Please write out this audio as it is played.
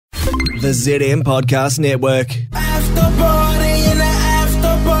The ZM Podcast Network. After party in the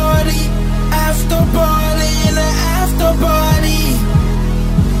after party. After party in the after party.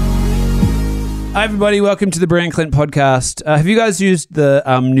 Hi everybody, welcome to the Bree and Clint podcast. Have you guys used the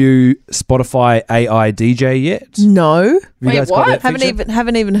new Spotify AI DJ yet? No. Have you Wait, guys got what? that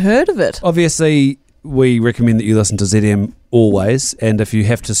Haven't even heard of it. Obviously, we recommend that you listen to ZM always, and if you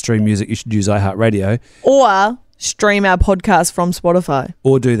have to stream music, you should use iHeartRadio Or stream our podcast from Spotify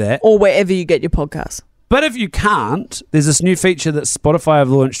or do that. or wherever you get your podcasts. But if you can't, there's this new feature that Spotify have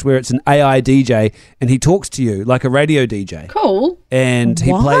launched where it's an AI DJ and he talks to you like a radio DJ. Cool. And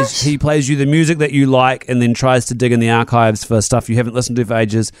What? he plays you the music that you like and then tries to dig in the archives for stuff you haven't listened to for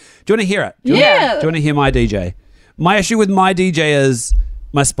ages. Do you want to hear it? Do you Yeah. want to hear my DJ? My issue with my DJ is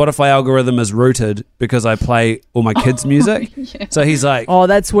my Spotify algorithm is rooted because I play all my kids' music. Yeah. So he's like, Oh,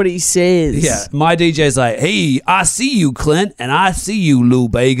 that's what he says. yeah, my DJ's like, hey, I see you, Clint, and I see you, Lou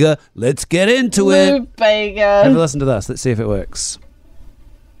Bega. Let's get into it. Lou Have a Bega. listen to this. Let's see if it works.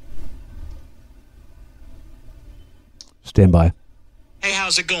 Stand by. Hey,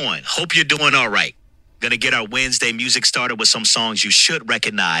 how's it going? Hope you're doing all right. Gonna get our Wednesday music started with some songs you should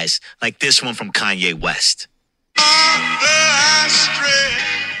recognize, like this one from Kanye West.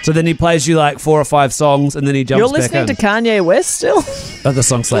 So then he plays you like 4 or 5 songs, and then he jumps You're back listening in. to Kanye West still? Oh, the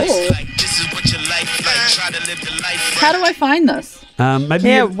song slaps. Cool. This is what your life like. Try to live the life How do I find this? Maybe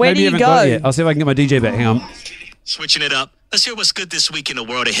Yeah, you, where maybe do you you haven't got it go? yet. I'll see if I can get my DJ back. Hang on. Switching it up. Let's hear what's good this week in the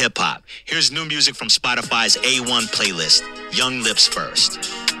world of hip hop. Here's new music from Spotify's A1 playlist. Young Lips First.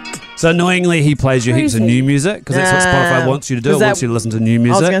 So annoyingly, he plays you heaps of Crazy. new music because that's what Spotify wants you to do. It Is wants that- you to listen to new I was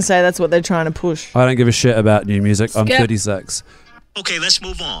music. going to say that's what they're trying to push. I don't give a shit about new music. I'm Skip. 36. Okay, let's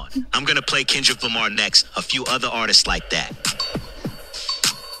move on. I'm gonna play Kendrick Lamar next. A few other artists like that.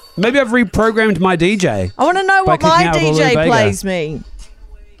 Maybe I've reprogrammed my DJ. I want to know By what my kicking out Lou DJ Bega. plays me.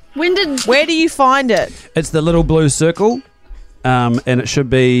 When did... Where do you find it? It's the little blue circle, and it should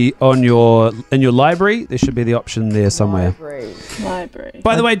be in your library. There should be the option there somewhere. Library.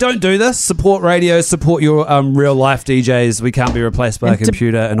 By the way, don't do this. Support radio. Support your real life DJs. We can't be replaced by a And to-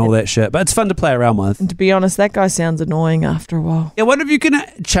 computer and all that shit. But it's fun to play around with. And to be honest, that guy sounds annoying after a while. Yeah, what if you can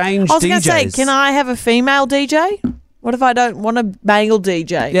change I was going DJs? to say, can I have a female DJ? What if I don't want a male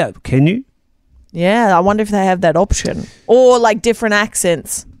DJ? Yeah, can you? Yeah, I wonder if they have that option. Or like different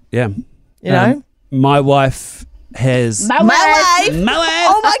accents, Yeah. you know? My wife has... Malay!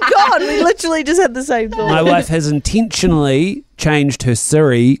 Oh my God, we literally just had the same thought. My wife has intentionally changed her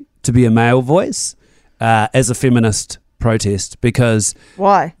Siri to be a male voice as a feminist protest because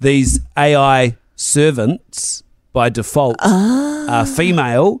Why? these AI servants by default are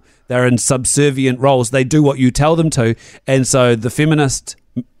female. They're in subservient roles. They do what you tell them to. And so the feminist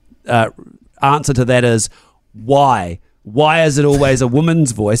answer to that is why? Why is it always a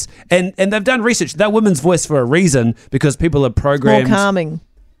woman's voice? And they've done research. They're women's voice for a reason because people are More programmed. calming.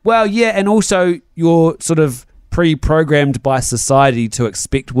 Well, yeah, and also you're sort of pre-programmed by society to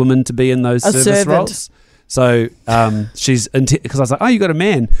expect women to be in those A service servant. roles. So she's because I was like, oh, you got a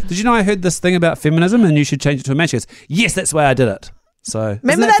man. Did you know I heard this thing about feminism and you should change it to a man? She goes, yes, that's why I did it. So Remember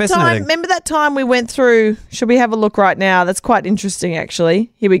isn't that time? fascinating? Remember that time we went through? Should we have a look right now? That's quite interesting,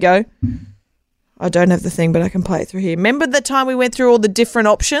 actually. Here we go. I don't have the thing, but I can play it through here. Remember the time we went through all the different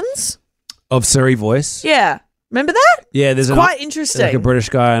options? Of Siri voice. Yeah. Remember that? Yeah, there's Quite there's interesting. like a British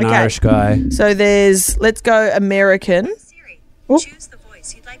guy, an Okay. Irish guy. So there's, let's go American. Siri, Oh. choose the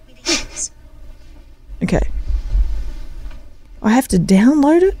voice you'd like me to use. Okay. I have to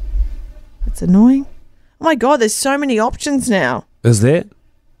download it? That's annoying. Oh my God, there's so many options now. Is there?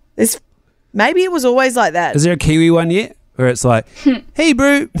 Maybe it was always like that. Is there a Kiwi one yet? Where it's like, hey,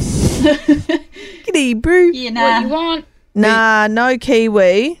 bro. G'day, brew. Yeah, what you want? Nah, no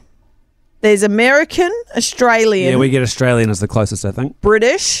Kiwi. There's American, Australian, Yeah, we get Australian as the closest, I think.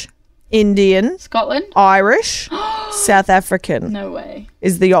 British, Indian, Scotland? Irish, South African No way.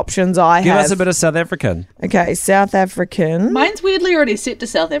 is the options I Give have. us a bit of South African. Okay, South African. Mine's weirdly already set to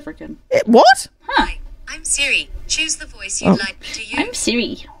South African. What? Hi, I'm Siri. Choose the voice you'd like me to use. I'm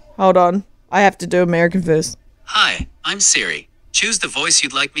Siri. Hold on. I have to do American first. Hi, I'm Siri. Choose the voice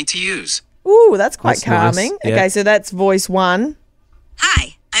you'd like me to use. Ooh, that's quite That's nice, calming. yeah. Okay, so that's voice 1.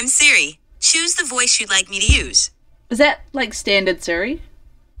 Hi, I'm Siri. Choose the voice you'd like me to use. Is that like standard Siri?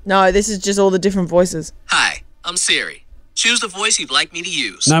 No, this is just all the different voices. Hi, I'm Siri. Choose the voice you'd like me to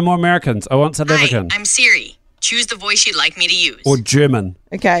use. No more Americans. I want South African. I'm Siri. Choose the voice you'd like me to use. Or German.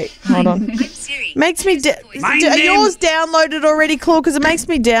 Okay, hold on. I'm Siri. Makes me... My are name- yours downloaded already, Claude? Because it makes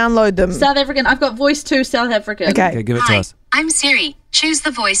me download them. South African. I've got voice 2 South African. Okay, Okay. give it to us. I'm Siri. Choose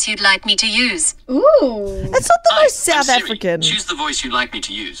the voice you'd like me to use. Ooh. That's not the most I'm South Siri. African. Choose the voice you'd like me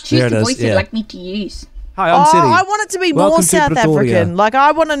to use. There Choose it the is, voice yeah. you'd like me to use. Hi, I'm City. I want it to be Welcome more to South Pretoria. African. Like,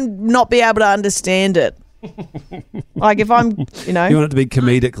 I want to not be able to understand it. Like, if I'm, You want it to be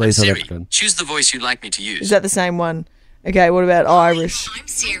comedically South Siri, African. choose the voice you'd like me to use. is that the same one? Okay, what about Irish? I'm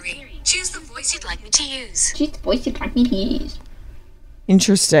Siri. Choose the voice you'd like me to use. Choose the voice you'd like me to use.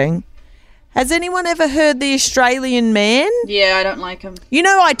 Interesting. Has anyone ever heard the Australian man? Yeah, I don't like him. You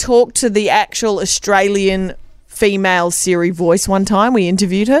know, I talked to the actual Australian female Siri voice one time. We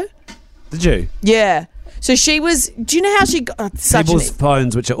interviewed her. Did you? Yeah. So she was. Do you know how she got such People's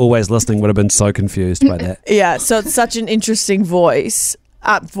phones, which are always listening, would have been so confused by that. Yeah, so it's such an interesting voice.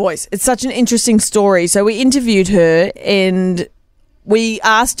 It's such an interesting story. So we interviewed her and we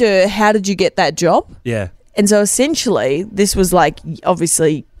asked her, how did you get that job? Yeah. And so essentially, this was like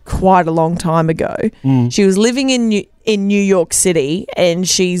obviously quite a long time ago. She was living in New York City and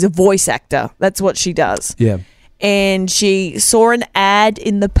she's a voice actor. That's what she does. Yeah. And she saw an ad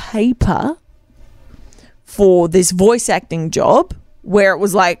in the paper for this voice acting job where it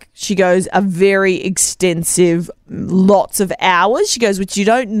was like, she goes, a very extensive, lots of hours. She goes, which you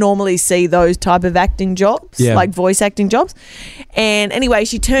don't normally see those type of acting jobs, Yeah. like voice acting jobs. And anyway,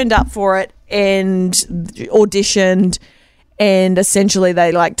 she turned up for it and auditioned, and essentially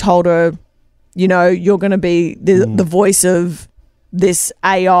they like told her, you know, you're going to be the voice of this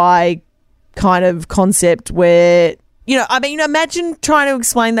AI kind of concept where, you know, I mean, imagine trying to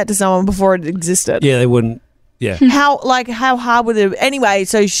explain that to someone before it existed. Yeah, they wouldn't. Yeah. How hard would it? Anyway,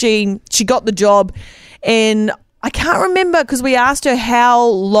 so she got the job, and I can't remember because we asked her how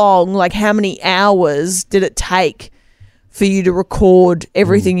long, like how many hours did it take for you to record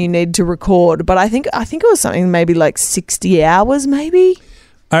everything you need to record. But I think it was something maybe like 60 hours, maybe.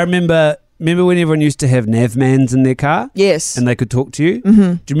 I remember when everyone used to have Navmans in their car? Yes. And they could talk to you? Mm-hmm.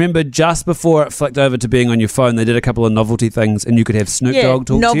 Do you remember just before it flicked over to being on your phone, they did a couple of novelty things and you could have Snoop Dogg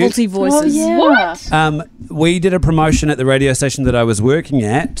talk novelty to you? voices. Oh, yeah. What? We did a promotion at the radio station that I was working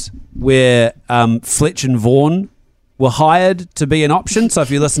at where Fletch and Vaughan were hired to be an option. So if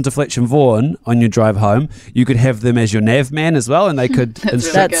you listen to Fletch and Vaughan on your drive home, you could have them as your Navman as well, and they could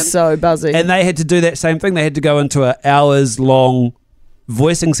instruct. That's so buzzy. And they had to do that same thing. They had to go into an hours-long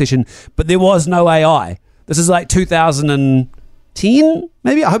voicing session, but there was no AI. This is like 2010,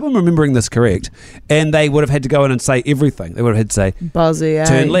 maybe. I hope I'm remembering this correct. And they would have had to go in and say everything. They would have had to say, buzzy, eh?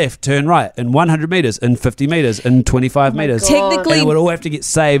 turn left, turn right, in 100 metres, in 50 metres, in 25 metres. Technically- And it would all have to get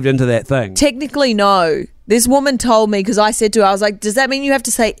saved into that thing. Technically, no. This woman told me, because I said to her, I was like, does that mean you have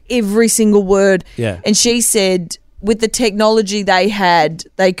to say every single word? Yeah. And she said, with the technology they had,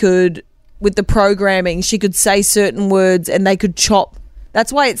 they could, with the programming, she could say certain words and they could chop.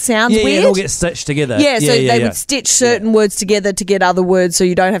 That's why it sounds Yeah, weird. it all gets stitched together. Yeah, so they would stitch certain words together to get other words, so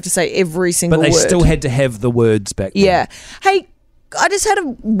you don't have to say every single But they word. still had to have the words back then. Yeah. Hey, I just had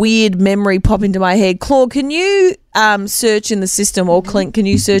a weird memory pop into my head. Claude, can you search in the system, or Clint, can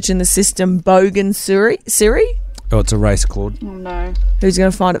you search in the system Bogan Siri? Oh, it's a race, Claude. Oh, no. Who's going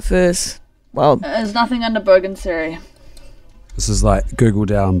to find it first? Well, There's nothing under Bogan Siri. This is like Google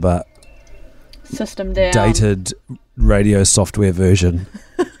down, but System down. dated radio software version.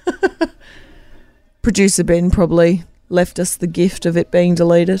 producer Ben probably left us the gift of it being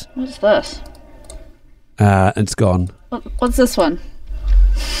deleted. What's this? It's gone. What's this one?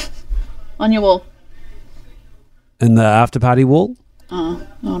 On your wall. In the after party wall? Oh,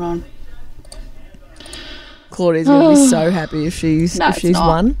 hold on. Claudia's going to be so happy if she's No, if it's she's not.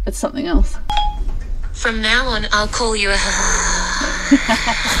 won. It's something else. From now on, I'll call you a.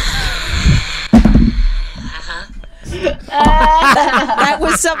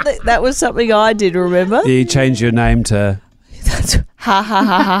 That was something I did, remember? Yeah, you changed your name to... That's ha ha ha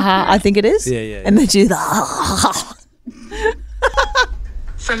ha ha. I think it is. Yeah. And then do the ha ha ha.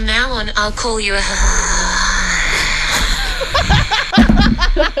 From now on, I'll call you a.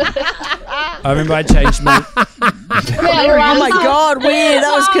 I remember I changed my... Oh my god, weird.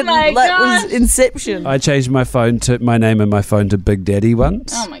 That was Oh my that gosh. was Inception. I changed my name and my phone to Big Daddy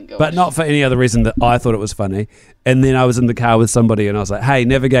once. Oh my gosh. But not for any other reason that I thought it was funny. And then I was in the car with somebody and I was like, hey,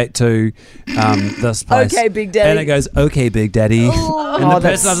 navigate to this place. Okay, Big Daddy. And it goes, okay, Big Daddy. And the Oh,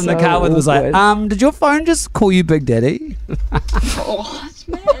 that's person I was in the so car with was like, awkward. did your phone just call you Big Daddy? Oh,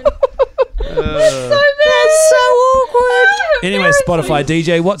 man. That's so awkward. Anyway, Spotify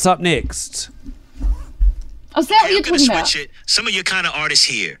DJ, what's up next? Oh, is that what Hey, you're I'm gonna talking about? switch it. Some of your kind of artists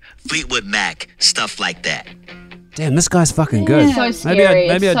here, Fleetwood Mac, stuff like that. Damn, this guy's fucking good. So scary.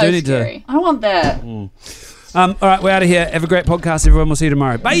 Maybe I It's do so need scary. I want that. to. All right, we're out of here. Have a great podcast, everyone. We'll see you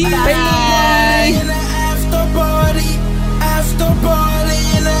tomorrow. Bye. In the after party, after party.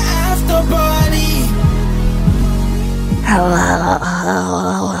 after party.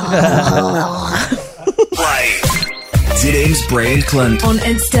 Play. ZM's Bree and Clint. On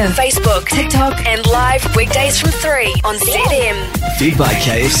Insta, Facebook, TikTok, and live weekdays from 3 on ZM. Fed by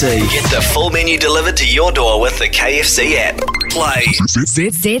KFC. Get the full menu delivered to your door with the KFC app. Play.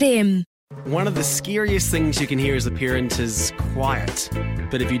 ZM. One of the scariest things you can hear as a parent is quiet.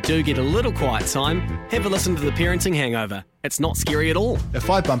 But if you do get a little quiet time, have a listen to The Parenting Hangover. It's not scary at all. If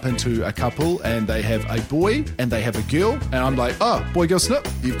I bump into a couple and they have a boy and they have a girl, and I'm like, oh, boy, girl, snip.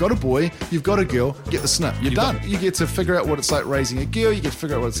 You've got a boy, you've got a girl, get the snip. You're done. You get to figure out what it's like raising a girl, you get to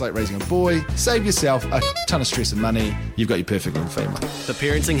figure out what it's like raising a boy, save yourself a ton of stress and money. You've got your perfect little family. The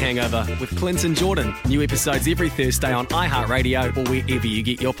Parenting Hangover with Clint and Jordan. New episodes every Thursday on iHeartRadio or wherever you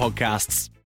get your podcasts.